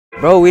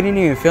Bro, we didn't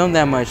even film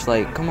that much.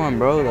 Like, come on,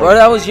 bro. Like, bro,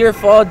 that was your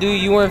fault,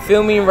 dude. You weren't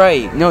filming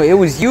right. No, it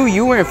was you.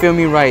 You weren't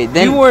filming right.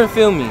 Then you weren't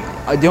filming.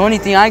 The only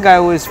thing I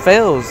got was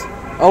fails.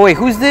 Oh wait,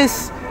 who's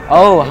this?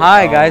 Oh,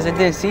 hi guys. I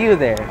didn't see you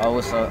there. Oh,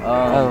 what's up?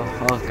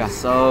 Oh god.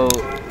 So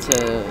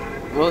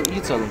well, you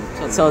tell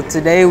them. So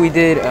today we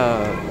did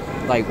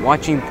like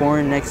watching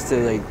porn next to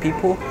like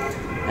people,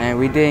 and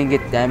we didn't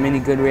get that many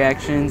good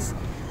reactions.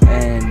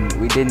 And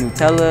we did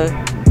Nutella,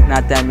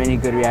 not that many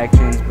good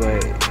reactions,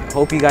 but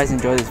hope you guys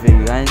enjoy this video.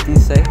 You got anything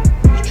to say?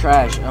 He's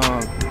trash.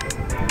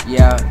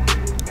 Yeah,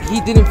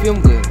 he didn't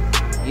film good.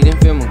 He didn't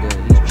film good.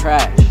 He's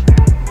trash.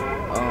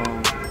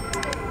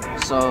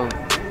 So,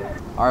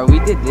 alright, we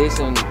did this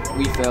and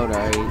we failed,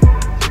 alright.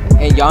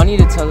 And y'all need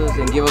to tell us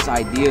and give us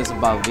ideas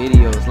about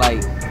videos.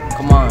 Like,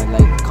 come on,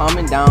 like,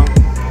 comment down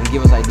and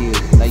give us ideas.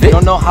 Like, you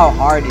don't know how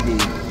hard it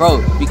is.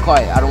 Bro, be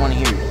quiet. I don't want to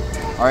hear you.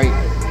 Alright?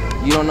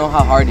 You don't know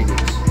how hard it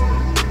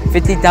is.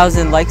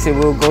 50,000 likes it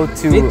will go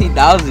to...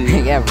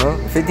 50,000? Yeah, bro.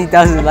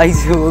 50,000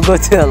 likes it will go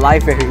to the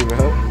library,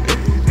 bro.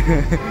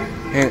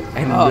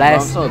 and bro,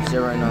 blast, I'm so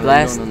upset right now.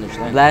 blast, you don't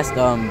understand. blast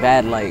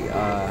bad like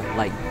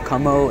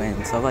como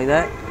and stuff like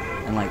that.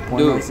 And like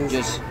porn dude, noises.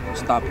 just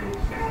stop it.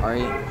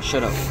 Alright?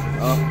 Shut up.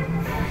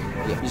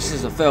 Yeah, this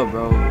is a fail,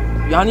 bro.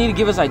 Y'all need to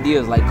give us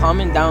ideas. Like,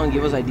 comment down and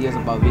give us ideas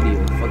about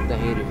videos. Fuck the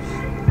haters.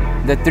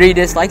 The 3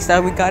 dislikes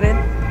that we got in?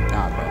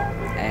 Nah, bro.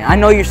 And I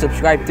know you're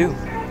subscribed too.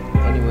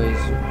 Anyways,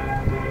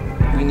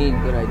 we need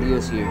good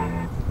ideas here.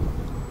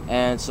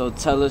 And so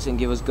tell us and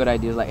give us good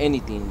ideas. Like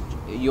anything.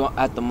 You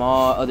at the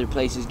mall, other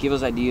places, give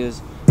us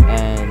ideas.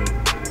 And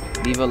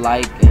leave a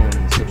like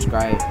and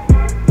subscribe.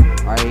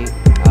 Alright?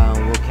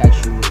 We'll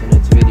catch you with the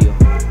next video.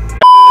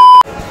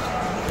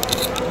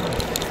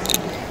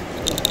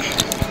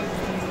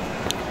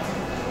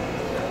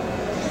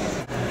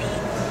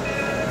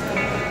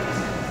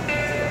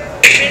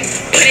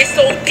 But it's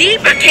so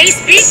deep, I can't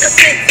speak a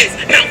sentence.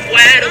 Mouth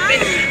wide open,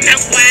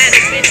 mouth wide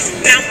open,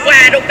 mouth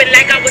wide open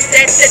like I was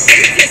at the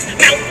dentist.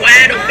 Mouth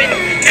wide open,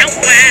 mouth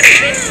wide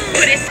open.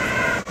 But it's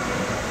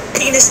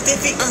penis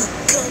stiffy,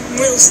 come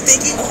real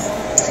sticky.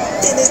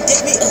 Then it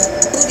get me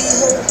booty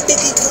hole 50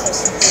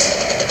 cups.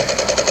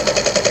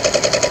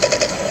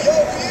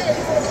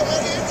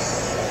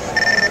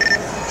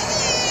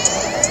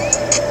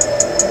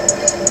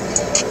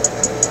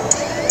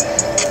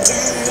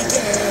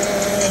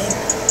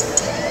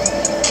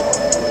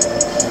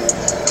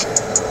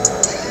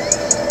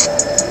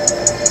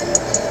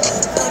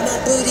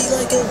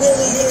 Like a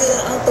willy nigga,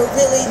 I'm a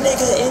really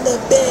nigga in the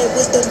bed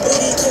with the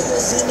booty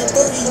killers and the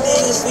booty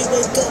niggas. We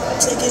wake up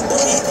taking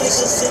booty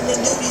pictures in the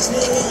nudies,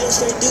 nigga. You're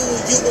straight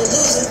dude, you a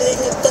loser,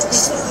 nigga. Fuck me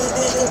smooth,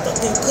 nigga.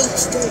 Fucking poop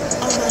straight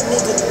on my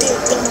nigga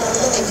dick, on my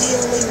love. He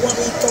only want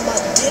me for my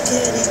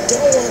dickhead, he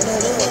don't want no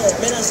love.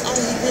 Man, that's all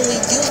he really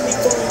used me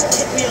for and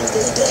kick me out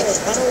the door.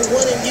 I don't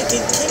want him, you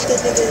can kick the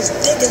nigga, his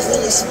dick is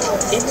really small.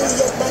 In New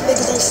York, my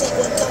niggas don't suck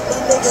one cup,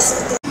 my niggas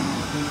suck the...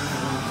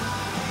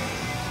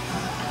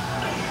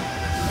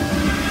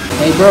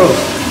 Hey bro,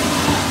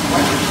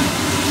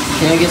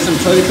 can I get some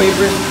toilet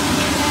paper?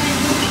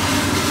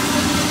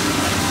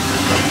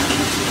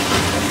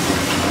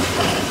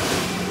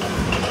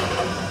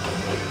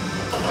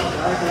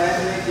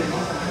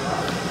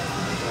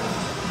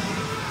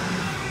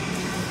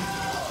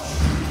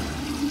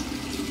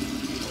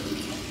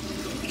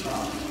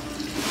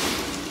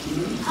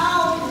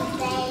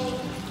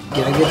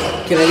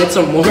 Can I get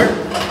some more?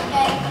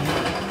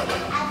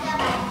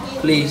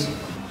 Please.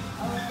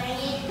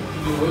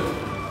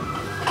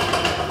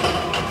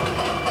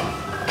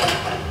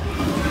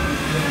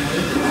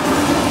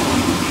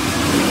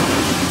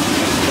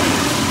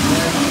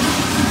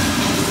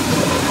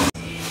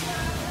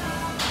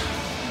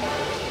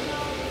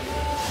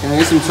 Can I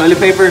get some toilet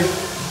paper?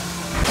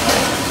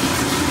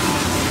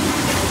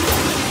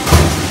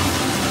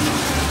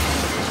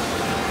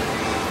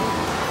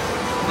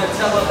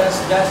 Nutella,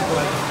 that's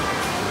funny.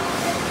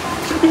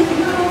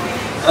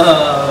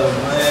 Oh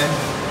man.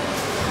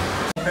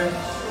 I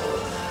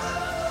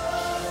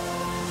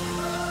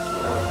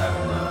don't have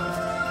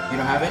enough. You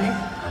don't have any? I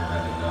don't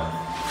have enough.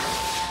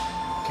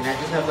 Can I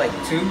just have like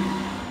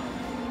 2?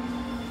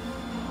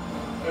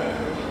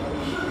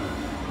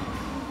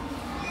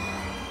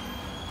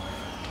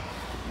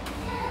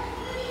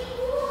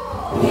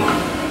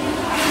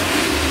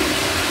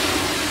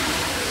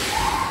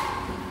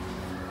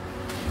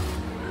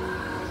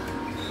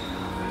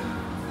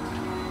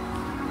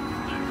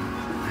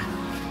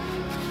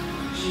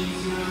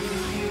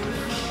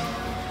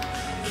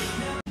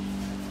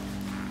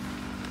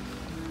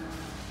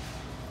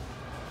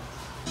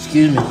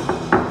 Excuse me.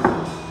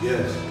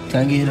 Yes. Can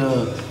I get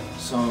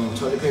some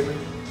toilet paper?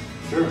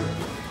 Sure.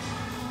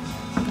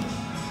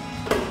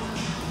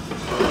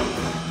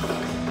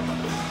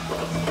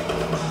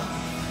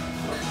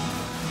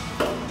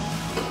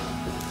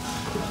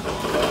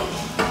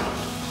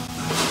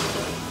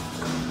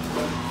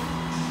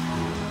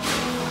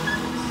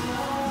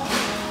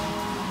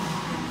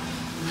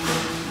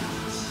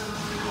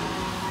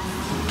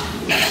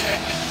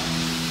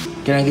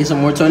 Can I get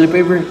some more toilet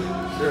paper?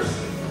 Sure.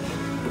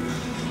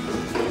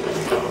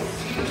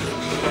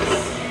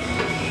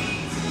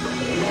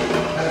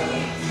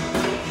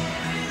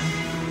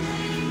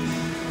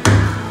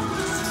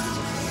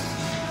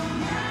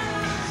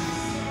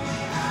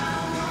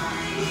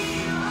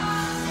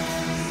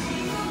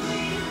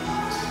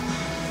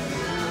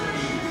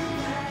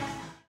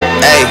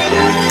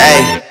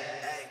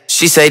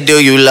 She say, do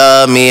you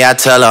love me? I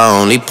tell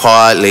her only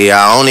partly.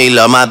 I only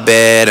love my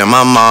bed and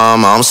my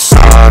mom, I'm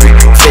sorry.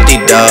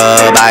 50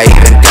 dub, I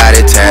even got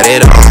it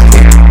tatted on me.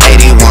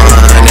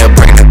 81,